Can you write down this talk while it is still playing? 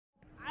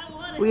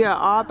We are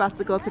all about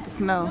to go to the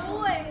snow.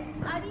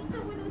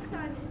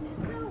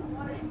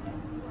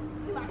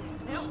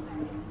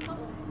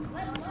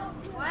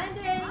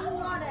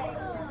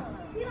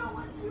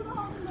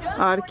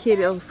 All the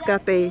kiddos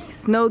got their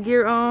snow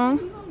gear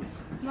on.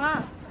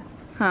 Mom.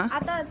 Huh? I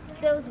thought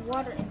there was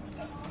water in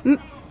here.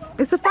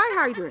 It's a fire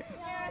hydrant.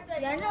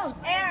 Yeah, I know.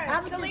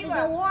 Obviously there's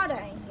no water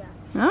in here.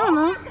 I don't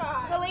know.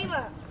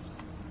 Kalima.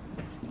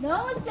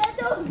 No one said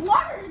there was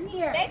water in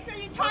here. Make sure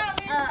you tell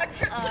me a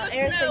trip to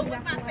the snow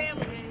with my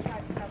family.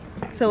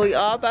 So we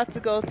all about to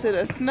go to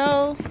the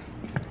snow.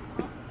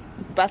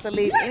 About to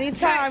leave any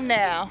time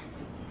now.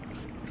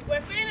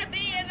 We're finna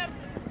be in a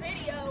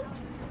video.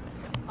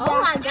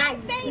 Oh my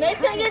God. Make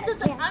sure you get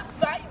some. I'm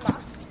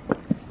famous.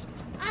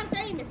 I'm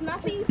famous. And I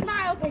see you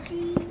smile for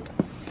cheese.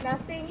 Now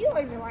see, you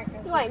even like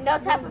them. You ain't no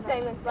type of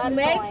famous, but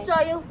make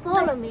sure you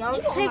follow me on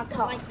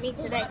TikTok. Like me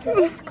today,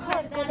 It's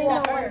called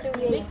Kalima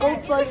 138. Go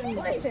follow me.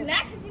 listen.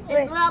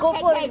 Go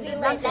follow me.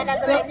 Like that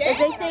doesn't make sense. If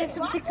they say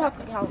some TikTok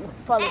account,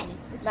 follow me.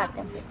 Not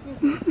them.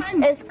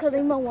 It's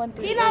Kalima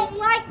 138. He don't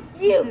like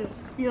you.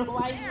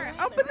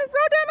 Open the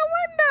roll down the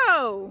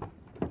window.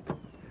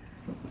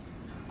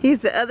 He's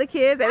the other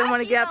kids. They didn't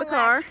want to get out the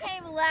car. She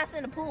came last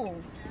in the pool.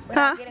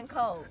 Huh? Getting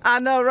cold. I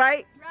know,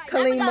 right?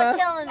 Kalima.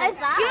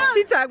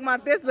 She talking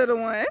about this little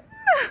one.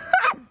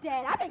 I'm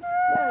dead. I'm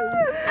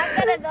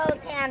gonna go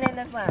tan in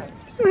the sun.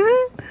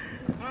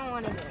 I don't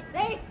want to do it.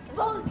 They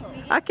exposed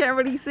me. I can't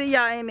really see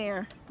y'all in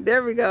there.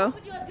 There we go.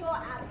 Put your door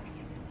out.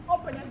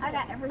 Open it. I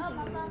got everything.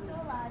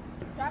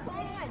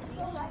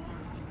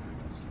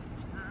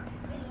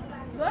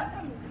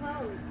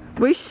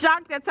 We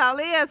shocked that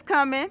Talia's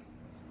coming.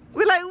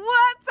 We like,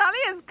 what?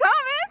 Talia's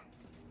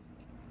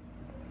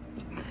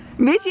coming?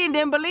 Michi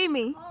didn't believe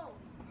me.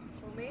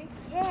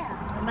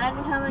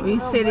 Yeah. We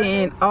sitting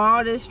in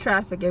all this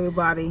traffic,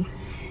 everybody.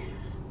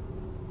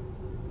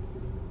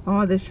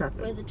 All this traffic.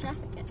 Where's the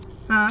traffic at?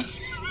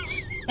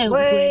 Huh?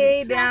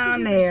 Way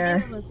down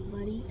there.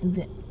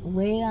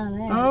 Way down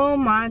there. Oh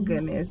my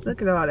goodness.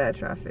 Look at all that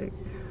traffic.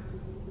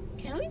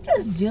 Can we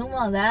just zoom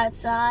on that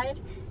side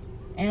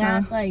and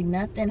act like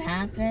nothing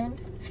happened?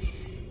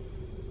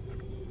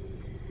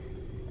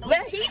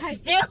 But he's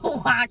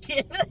still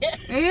walking.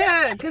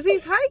 Yeah, because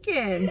he's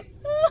hiking.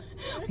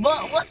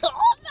 But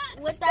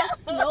with that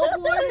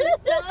snowboard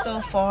and stuff?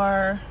 So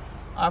far,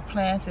 our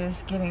plans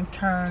is getting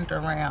turned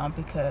around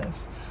because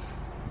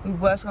we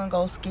was going to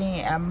go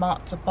skiing at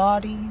Mount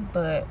Tabati,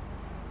 but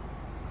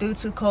due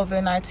to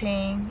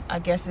COVID-19, I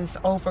guess it's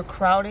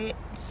overcrowded,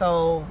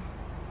 so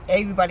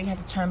everybody had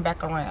to turn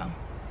back around.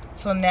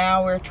 So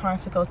now we're trying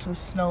to go to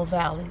Snow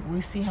Valley.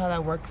 We see how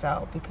that works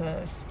out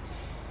because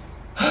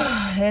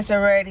it's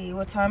already,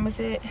 what time is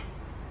it?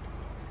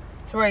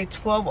 It's already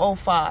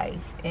 12:05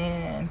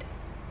 and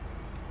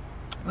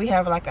we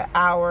have like an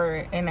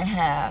hour and a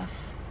half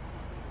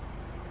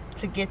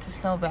to get to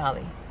Snow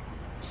Valley.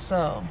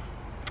 So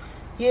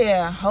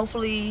yeah,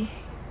 hopefully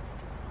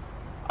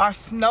our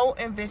snow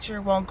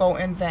adventure won't go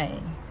in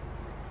vain.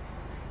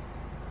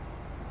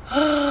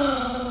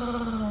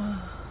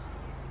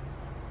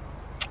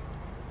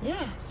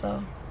 Yeah,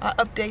 so I'll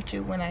update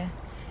you when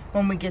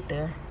we get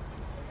there.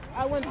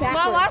 I went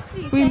backwards.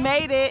 We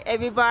made it,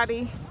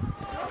 everybody.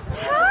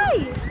 Hi.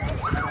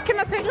 Can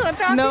I take her?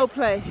 Snow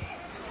play.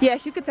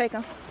 Yes, you can take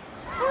them.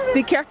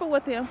 Be careful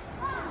with them.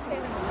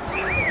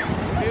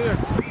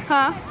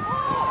 Huh?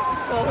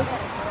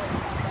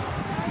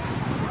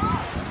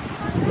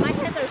 My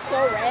hands are so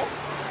red.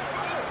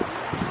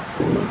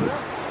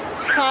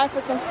 Time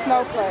for some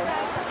snow play.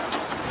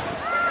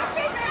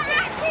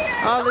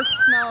 All this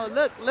snow.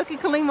 Look at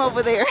Kalima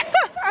over there.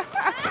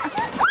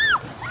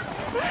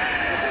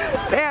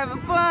 They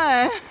having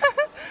fun.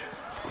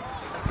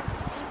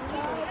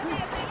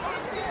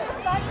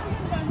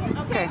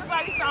 Okay,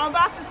 everybody, so I'm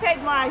about to take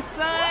my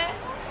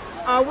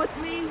son with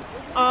me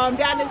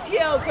down this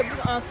hill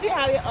to see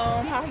how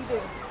he do.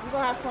 We're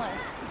gonna have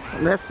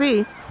fun. Let's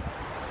see.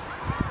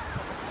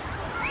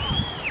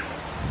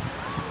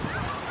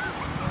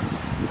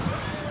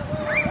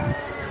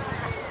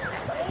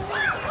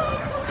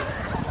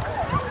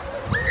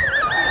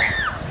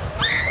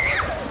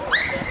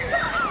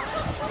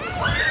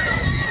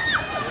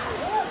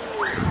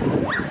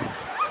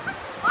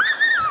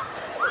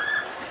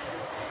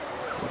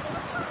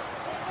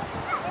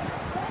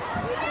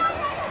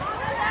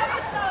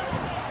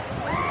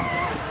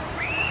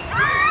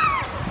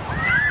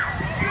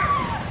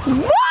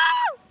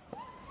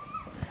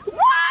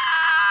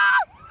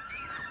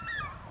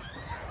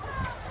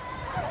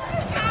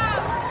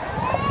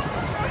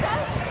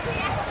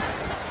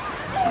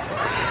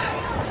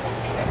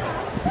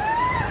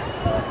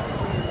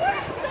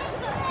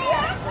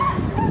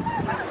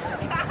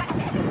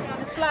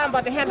 I'm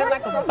about to handle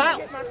like a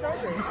bounce.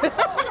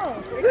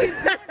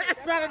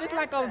 Rather just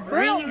like a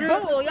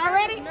bull. Y'all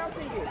ready?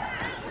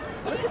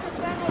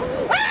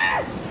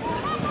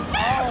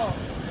 Oh,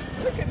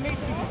 look at me.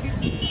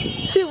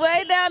 She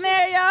way down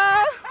there,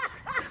 y'all.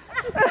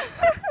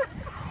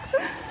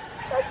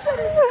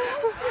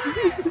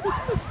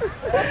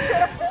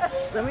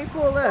 Let me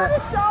pull up.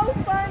 So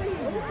funny.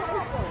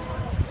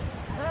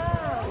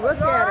 Look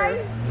at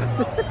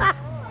her.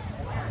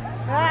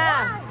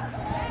 Ah,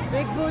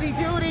 big booty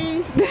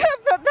Judy.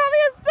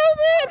 Talia's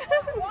stupid.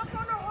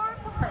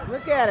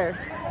 Look at her.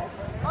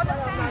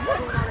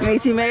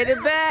 Michi made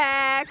it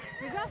back.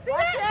 Did y'all see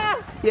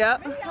that?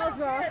 Yep.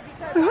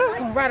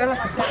 Right along.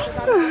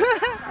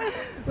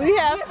 We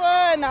had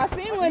fun.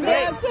 Nasim went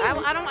down too. I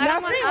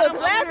Nasim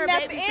was laughing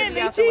at the end,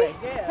 Michi.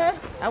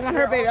 I want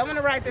her baby. I want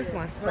to ride this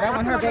one, but I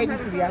want her babies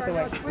to be out the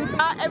way. We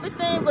thought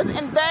everything was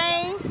in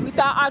vain. We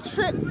thought our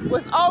trip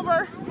was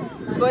over,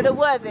 but it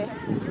wasn't.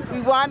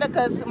 We wound up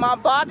because my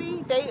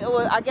body,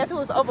 I guess it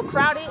was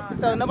overcrowded,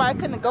 so nobody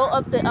couldn't go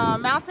up the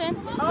mountain.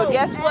 But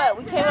guess what?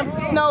 We came up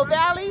to Snow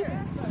Valley,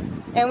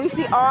 and we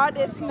see all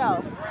this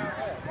snow.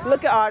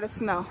 Look at all the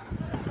snow.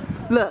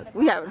 Look,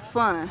 we having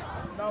fun.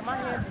 No, my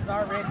hands is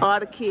already. All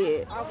the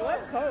kids. I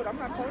was cold. I'm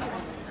not cold.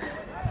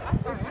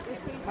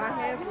 My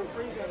hands were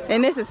freezing.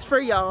 And this is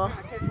free, y'all.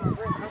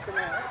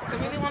 You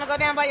really want to go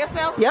down by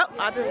yourself? Yep,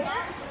 I do.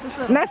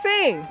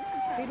 Nasim.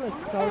 He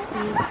looks so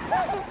cute.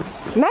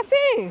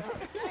 Nasim.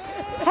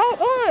 Hold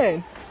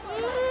on.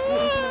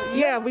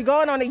 Yeah, we're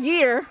going on a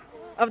year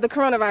of the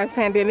coronavirus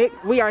pandemic.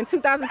 We are in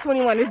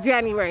 2021. It's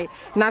January.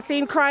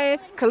 Nasim crying.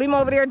 Kalima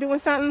over there doing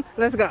something.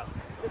 Let's go.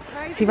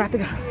 She about to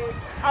go.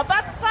 I'm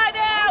about to slide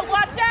down.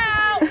 Watch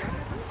out.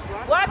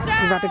 Watch out.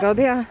 She about to go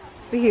down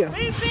the hill.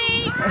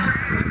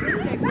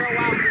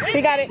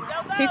 He got it.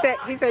 He said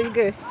you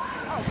good.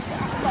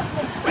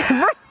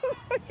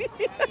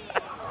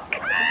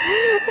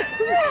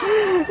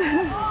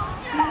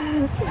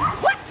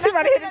 She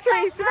about to hit a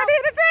tree. She about to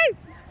hit a tree.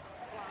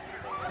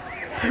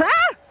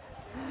 Ah!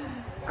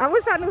 I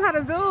wish I knew how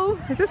to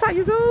zoom. Is this how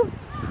you zoom?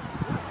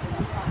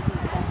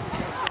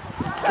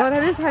 Oh,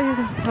 that is how you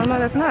zoom. Oh, no,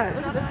 that's not.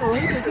 You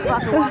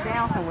about to walk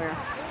down somewhere.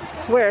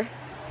 Where?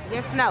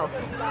 There's snow.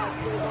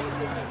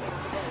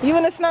 You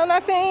in the snow,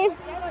 Nasim?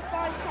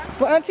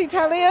 With Auntie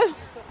Talia?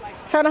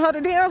 Trying to hold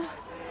her down?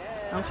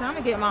 I'm trying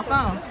to get my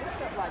phone.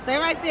 Stay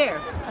right there.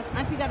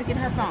 Auntie got to get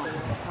her phone.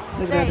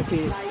 Look at the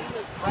kids.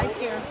 Right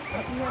here.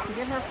 Auntie has to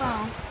get her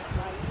phone.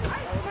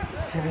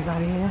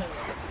 Everybody here.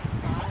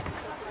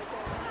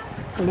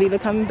 Lita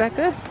coming back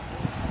up.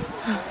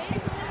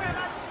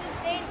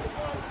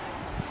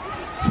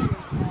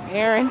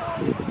 Aaron.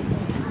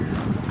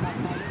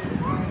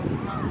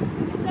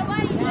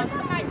 Somebody look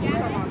for my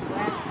jacket.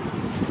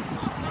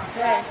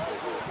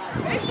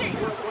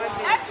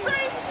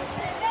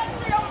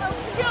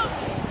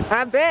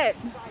 I bet.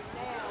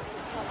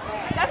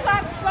 That's why I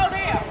have to slow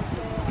down.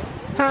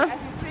 Huh? As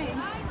you see.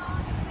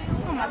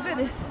 Oh my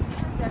goodness.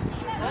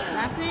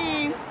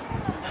 Nasim.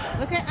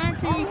 Look at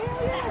Auntie.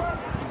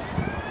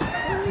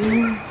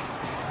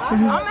 I'm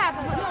gonna have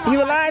to put You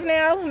alive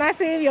now?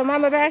 Nasim, your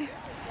mama back?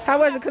 How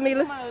was it,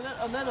 Camila?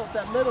 a little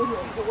hill.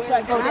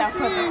 Like go down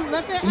further. Nasim,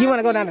 look at You want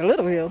to go down the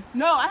little hill?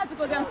 No, I have to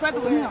go down further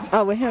with him.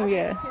 Oh, with him,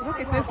 yeah. Look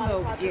at this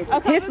little itch.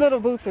 His little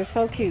boots are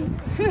so cute.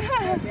 Little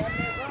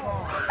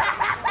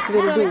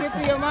Trying to boots. get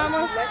to your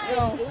mama?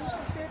 Yo.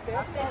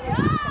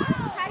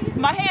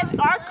 My hands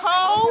are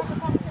cold.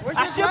 Where's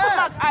I your should put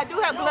gloves? I do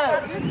have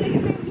gloves.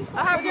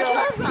 I have Put your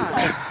gloves on.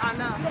 I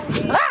know.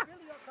 Ah!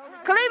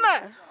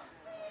 Kalima!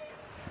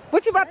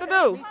 What you about to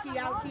do? She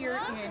out here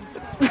in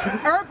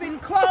urban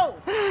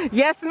clothes.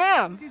 Yes,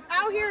 ma'am. She's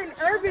out here in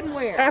urban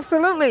wear.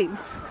 Absolutely.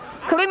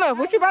 Kalima,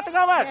 what you about to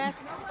go up?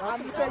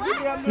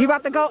 You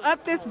about to go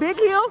up this big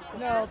hill?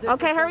 No.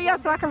 Okay, hurry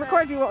up so I can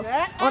record you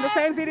on the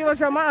same video as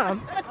your mom.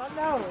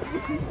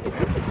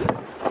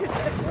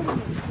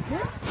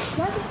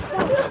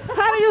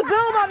 How do you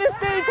zoom on this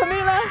thing,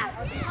 Camila?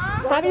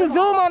 How do you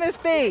zoom on this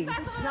thing?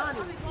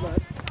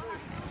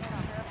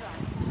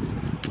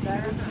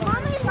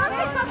 Mommy,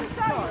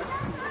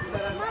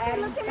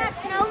 look at that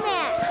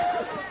snowman.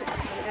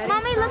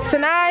 Mommy, look at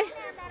Sinai?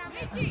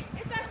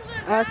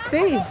 I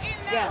see.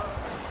 Yes.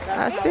 I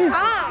see.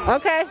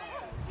 Okay.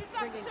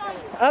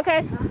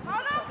 Okay.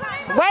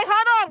 Wait,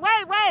 hold on.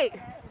 Wait.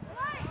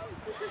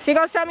 She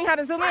gonna show me how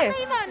to zoom in.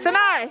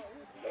 Sinai.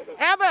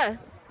 Amber.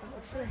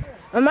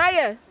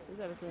 Amaya.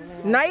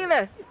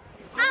 Naila.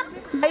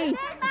 Hey.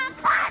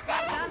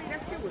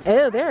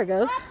 Oh, there it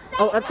goes.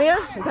 Oh, up there?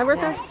 Is that where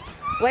it's at?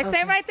 Wait,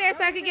 stay right there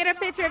so I can get a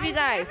picture of you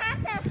guys.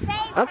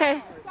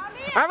 Okay.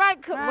 All right.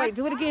 Wait,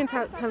 do it again,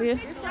 Talia.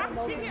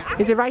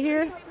 Is it right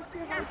here?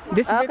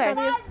 This is it,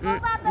 Talia?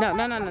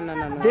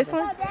 No. This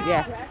one?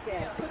 Yeah.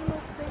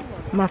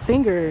 My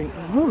finger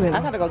moving.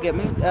 I gotta go get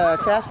me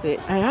chapstick.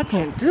 Hey, I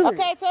can't do it.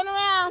 Okay, turn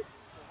around.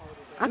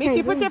 I Michi,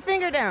 can't put do your it.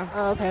 finger down.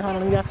 Oh, okay, hold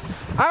on. Let me go.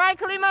 All right,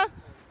 Kalima.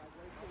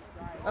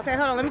 Okay,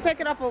 hold on. Let me take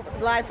it off of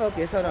live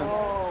focus. Hold on.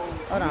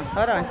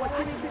 Hold on.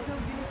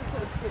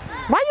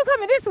 Why you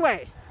coming this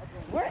way?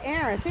 Where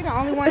Aaron? She the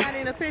only one not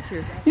in the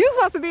picture. You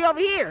supposed to be over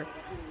here.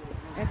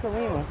 And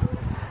Kalima.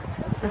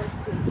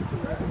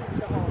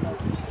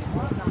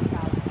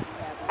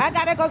 I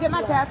gotta go get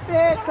my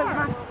chapstick.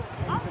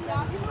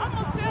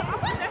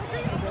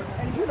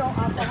 And you don't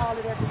alcohol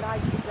it every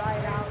night. You dry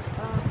it out.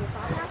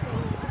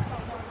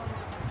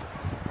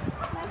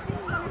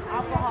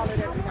 Alcohol it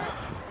every night.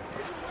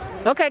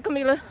 Okay,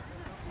 Camila.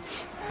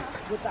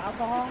 With the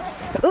alcohol?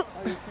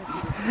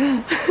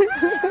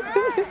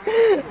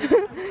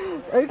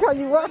 Every time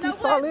you walk, you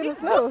fall in the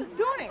snow.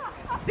 Doing it.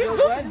 These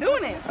boots is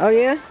doing it. Oh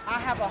yeah? I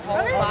have a whole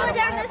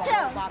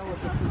bottle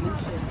of the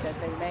solution that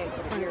they made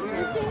for the ear.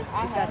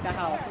 It's at the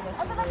house.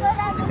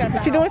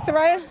 What you doing,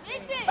 Soraya?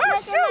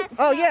 Oh shoot.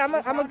 Oh yeah,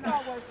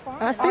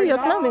 I see your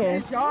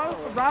snowman.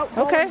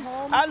 Okay.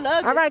 I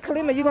love it. All right,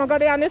 Kalima, you gonna go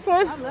down this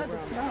one? I love it.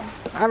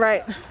 All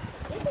right.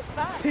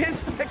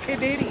 This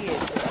fucking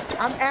idiot.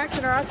 I'm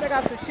asking her, I said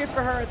I got some shit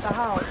for her at the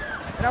house.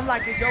 And I'm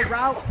like, is your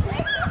route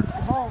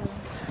home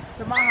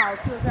to my house?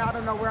 She'll say, I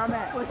don't know where I'm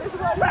at.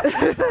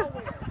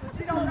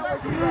 She don't know where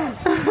she's at.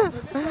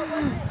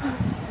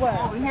 What?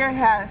 Over here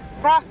has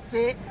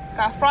frostbite.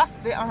 Got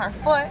frostbite on her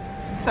foot.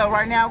 So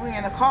right now we're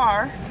in the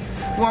car,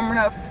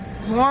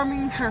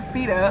 warming her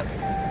feet up.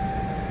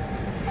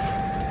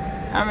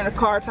 I'm in the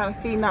car trying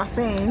to feed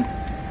Nassim.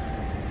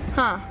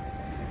 Huh.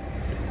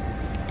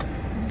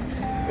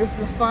 It's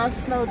a fun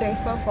snow day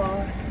so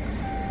far.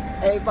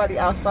 Everybody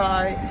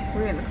outside.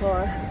 We're in the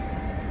car.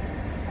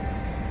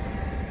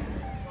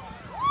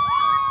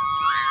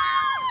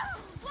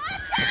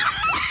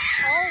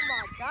 Oh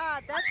my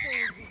God, that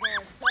thing is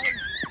going crazy.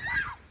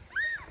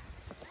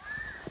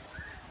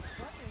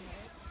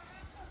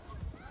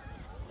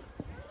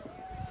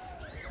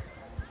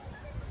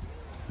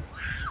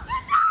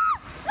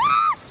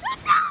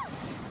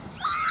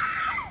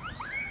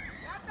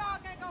 That dog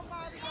ain't gonna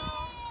bother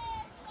y'all.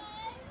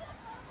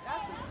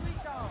 That's a sweet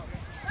dog.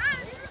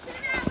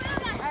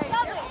 Hey,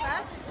 that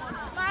plastic one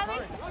is fun.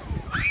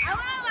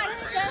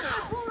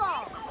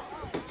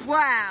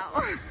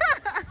 Wow.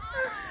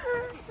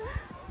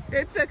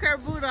 It took her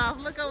boot off.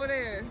 Look over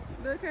there.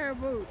 Look at her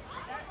boot.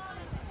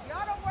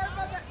 Y'all don't worry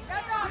about that.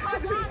 That dog my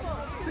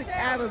driver. Took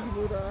Adam's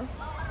boot off.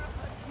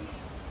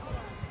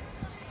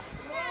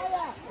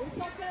 It's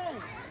okay.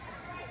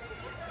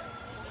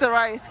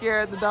 Soraya's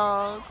scared of the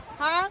dogs.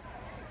 Huh?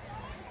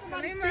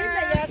 They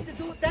have to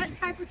do that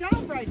type of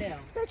job right now.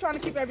 They're trying to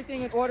keep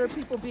everything in order,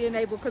 people being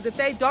able, because if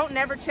they don't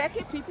never check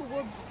it, people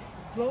will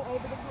blow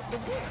over the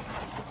wood.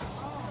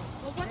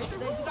 Well, what's the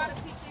rule? You got to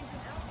keep things in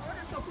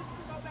order so people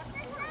can go back to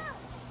work.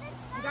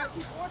 You got to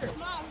keep order.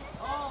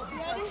 Oh,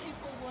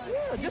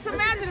 yeah, just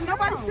imagine if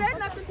nobody said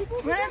nothing, people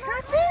would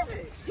touch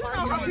it. You know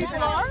how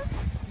people are.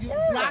 You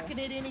blocking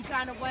it any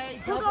kind of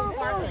way, double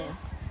parking.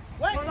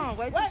 Wait, hold on,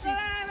 wait.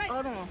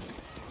 Hold on.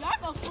 Y'all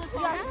go flip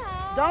on.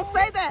 Don't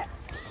say that.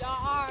 Y'all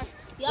are.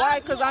 Why?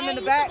 Because I'm in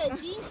the back. No.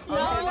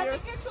 Let me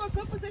get to a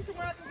good position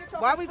where I can get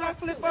your. Why we gonna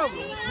flip over?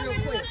 Real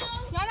quick.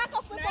 Y'all not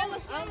gonna flip over.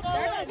 I'm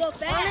gonna go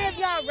back. Only if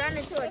y'all run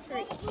into a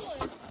tree.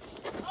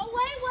 Oh,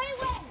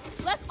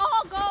 wait. Let's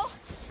all go.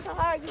 So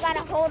hard, you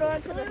gotta hold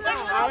on to the thing. I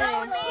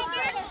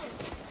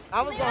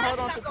was gonna hold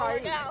on to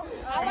Tyrese.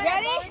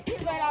 Ready?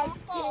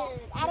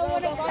 I don't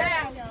want to go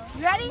down.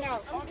 You ready? I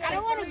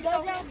don't want to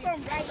go down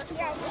from right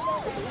here.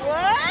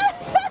 What?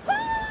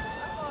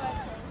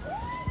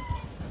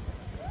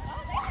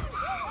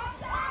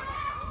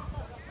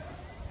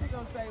 She's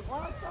gonna say,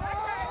 what?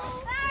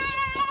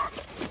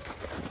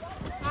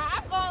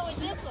 I'm going with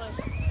this one.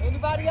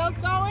 Anybody else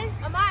going?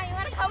 Amaya, you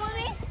wanna come with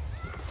me?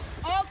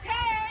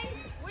 Okay,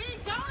 we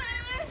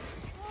going.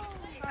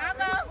 I'll go.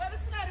 Let us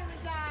let him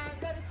resign.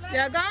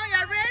 Y'all going?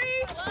 Y'all ready?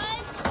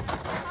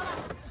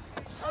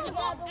 I'm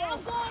going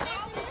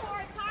after this.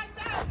 Time's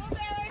out.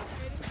 Blueberry.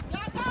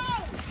 Y'all go.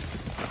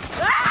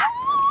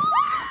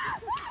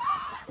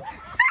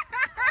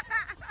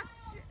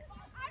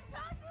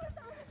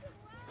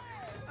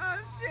 Oh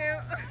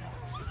shoot.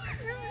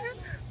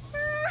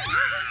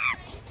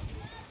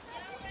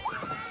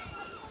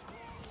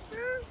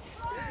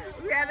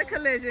 We had a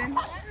collision.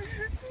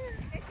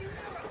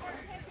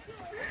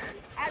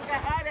 I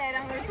got all that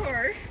on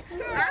record.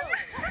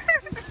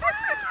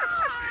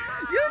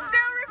 You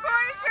still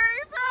recording,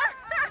 Sharita?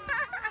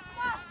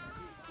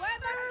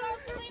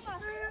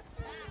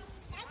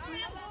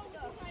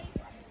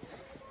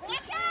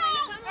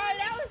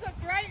 That was a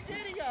great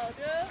video,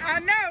 dude. I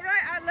know,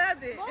 right? I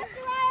loved it.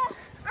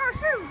 Oh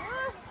shoot.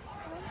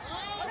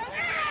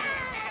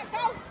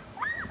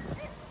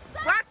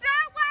 Watch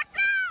out, watch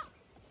out!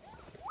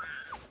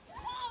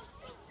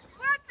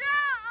 Watch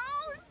out!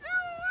 Oh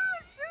shoot,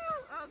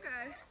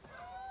 Okay.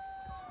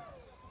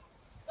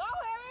 Go,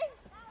 Harry.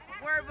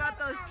 Worry about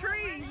those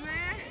trees,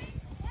 man.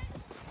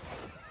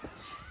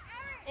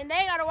 And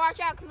they gotta watch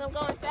out because I'm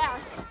going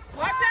fast.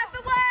 Watch out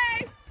the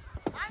way!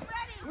 I'm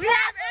ready. We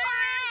have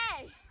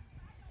way!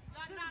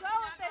 Just go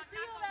if they see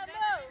you, they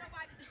move.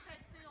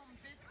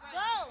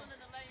 Go.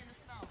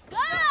 Go.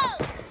 Go!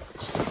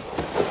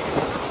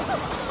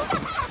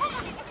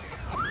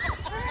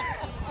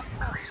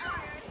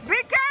 Be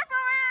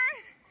careful, Aaron!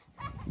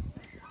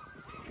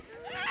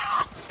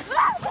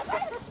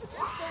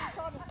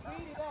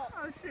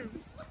 Oh shoot.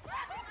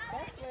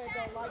 That sled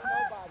don't like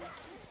nobody.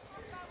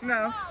 No.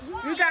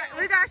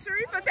 We got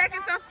Sharifa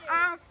taking some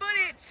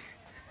footage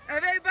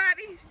of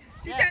everybody.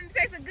 She's trying to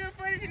take some good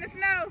footage in the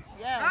snow.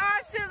 Yes. Oh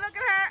shoot, look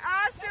at her.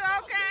 Oh shoot,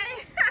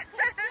 okay.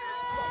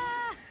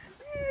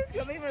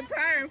 You're even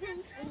tired.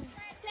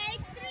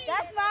 Take 3.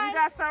 That's We fine.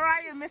 got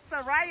Soraya, Miss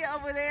Soraya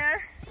over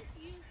there.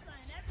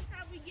 Every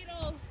time we get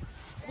on,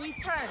 we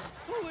turn.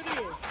 Who it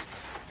is?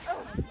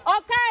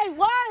 Okay,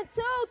 1,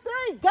 2,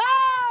 3, go!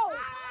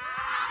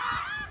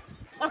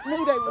 I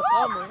knew they were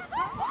coming.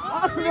 I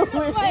knew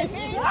it.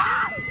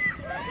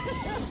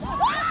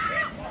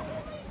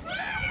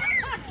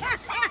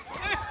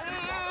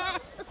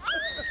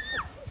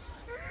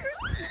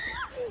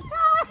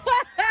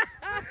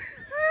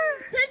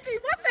 Pinky,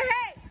 what the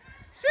heck?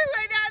 She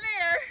way down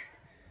there.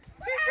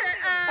 She said,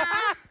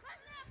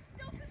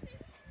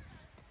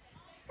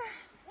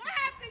 what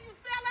happened? You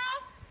fell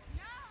off?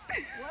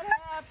 What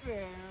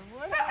happened?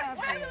 What happened?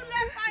 Why you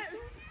left my...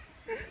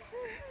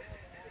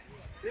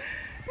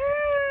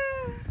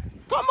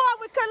 Come on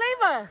with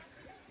Khalifa.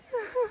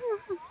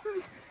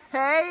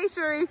 Hey,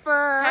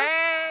 Sharifa.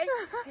 Hey.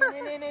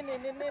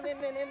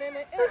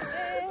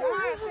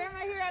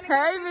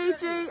 Hey,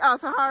 Michi. Oh,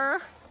 Tahara.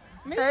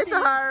 Hey,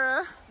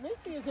 Tahara.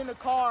 Missy is in the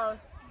car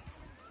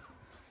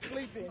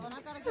sleeping.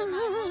 I gotta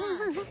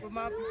get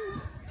my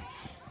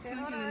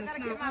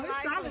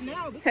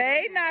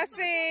Hey,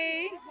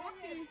 Nasi.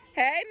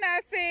 Hey,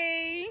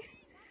 Nasi.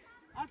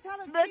 I tell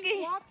her Look keep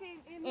at- walking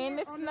In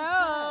the on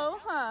snow,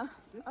 huh?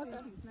 This thing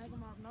keeps snagging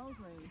my nose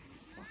ring.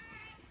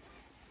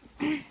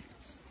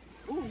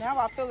 Ooh, now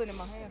I feel it in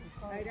my hands.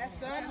 Hey, that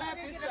sun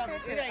left is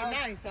something. It ain't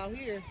nice out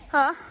here.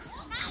 Huh?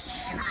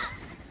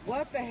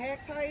 What the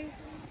heck, Thais?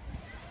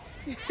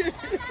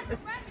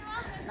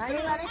 Now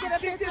you gotta get a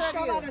picture of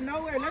you. Out of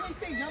nowhere. Let me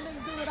see. Y'all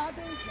niggas do what I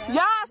do.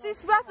 Y'all,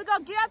 she's about to go.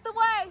 Get out the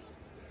way.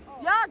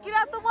 Y'all, get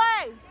out the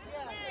way.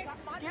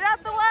 Get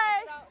out the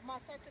way. My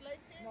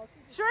circulation?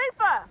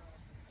 Sharifa.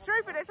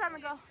 Sharifa, they trying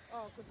to go.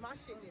 Oh, because my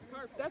shit get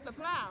perfect. That's the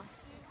plow.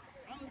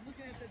 I was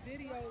looking at the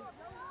videos.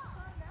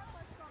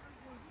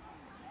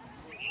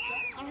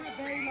 I have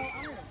very low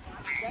iron.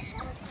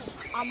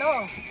 I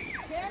know.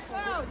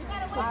 Careful. You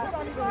gotta walk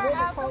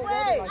out the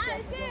way.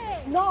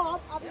 No,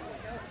 I'm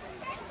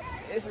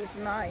This is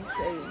nice,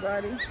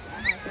 everybody.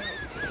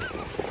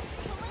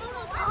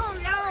 Oh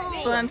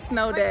no. Fun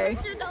snow day.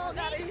 Take your dog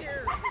out of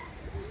here.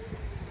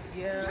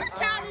 Yeah. Your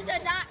child is a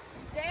dog.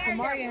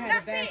 Kamaria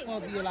had a bad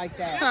phobia like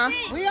that. Huh?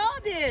 We all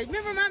did.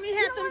 Remember, Mommy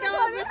had them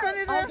dogs in front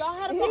of the... Y'all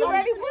had a He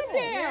already went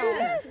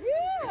down.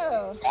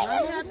 Yeah.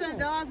 Mommy had them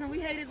dogs, and we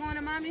hated going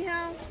to Mommy's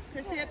house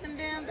because she had them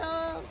damn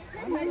dogs.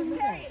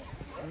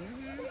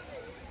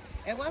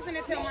 It wasn't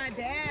until my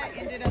dad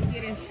ended up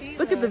getting Sheila.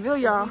 Look at the view,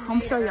 y'all. I'm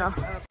gonna show y'all.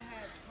 Target,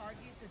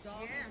 the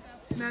dogs and stuff.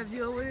 That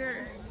view over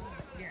there.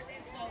 Yeah. So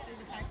it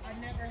was like I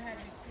never had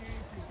an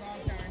experience with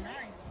dogs that are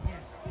nice.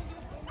 Yes. So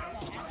I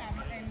got,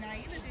 and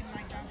Naila didn't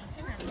like dogs, but she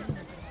never knew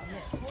nothing about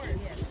it. Of course.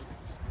 Yes.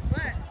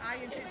 But I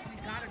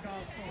intentionally got a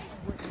dog so she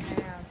wouldn't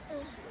have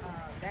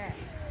that.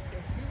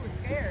 And she was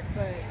scared,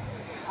 but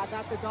I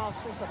got the dog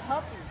since a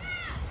puppy.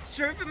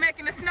 Sharifa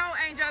making a snow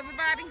angel,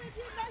 everybody.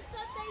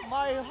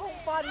 My whole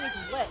body is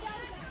wet,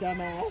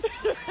 dumbass.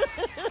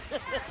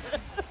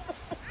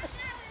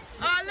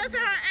 Oh, look at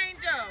her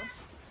angel.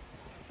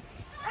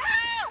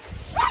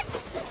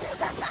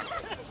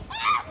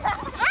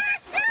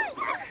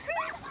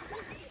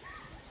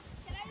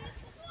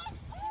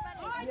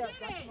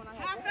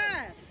 How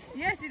fast?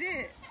 Yes, you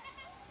did.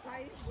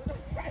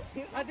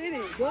 I did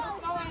it. Go to the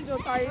snow angel,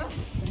 Thais.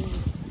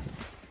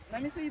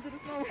 Let me see you do the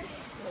snow angel.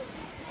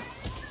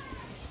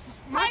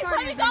 My Hey, body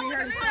let me is go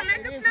really with hurting. the snow. Make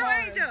It a is snow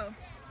hard. angel.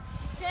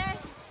 Okay.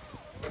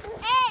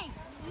 Hey,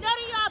 none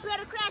of y'all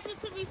better crash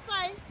into me,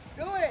 son.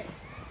 Do it.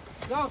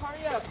 Go,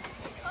 hurry up.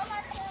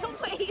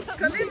 Wait.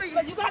 Khalifa,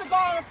 You gotta go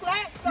on a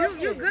flat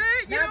surface. you good?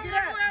 You Now don't get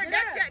want up, to wear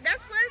get up.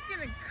 that's where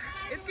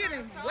it's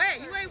getting wet.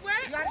 You ain't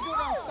wet? You gotta do it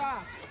on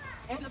soft.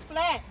 And the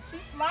flat.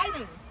 She's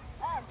sliding.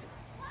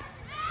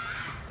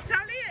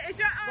 Talia, is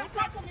your Watch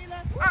out,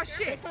 Camila. Oh They're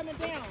shit. coming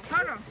down.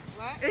 Hold on.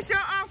 What? Is your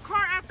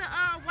car at the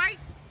white?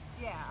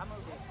 Yeah, I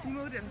moved it. You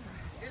moved it.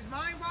 Is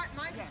mine white?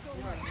 Mine is still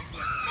white.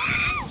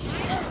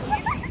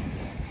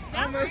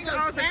 That was a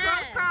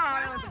close call.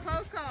 That was a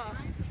close call.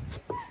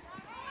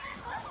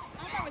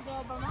 I'm gonna go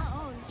by my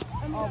own.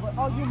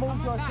 Oh, you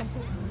moved yours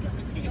completely.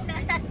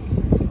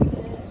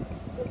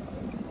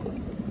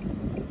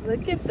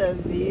 Look at the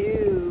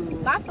view.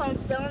 My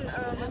phone's still in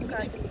this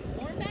car.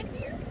 Warm back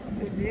here.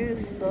 The view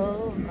is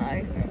so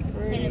nice and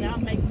pretty. Man, I'll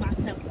make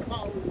myself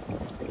cold.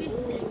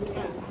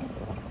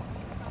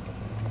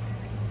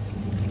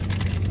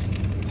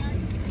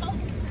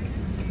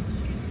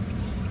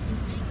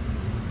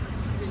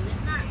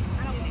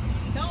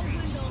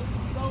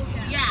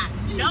 Yeah,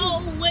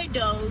 no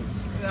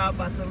windows. We all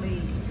about to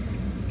leave.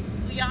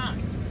 We are.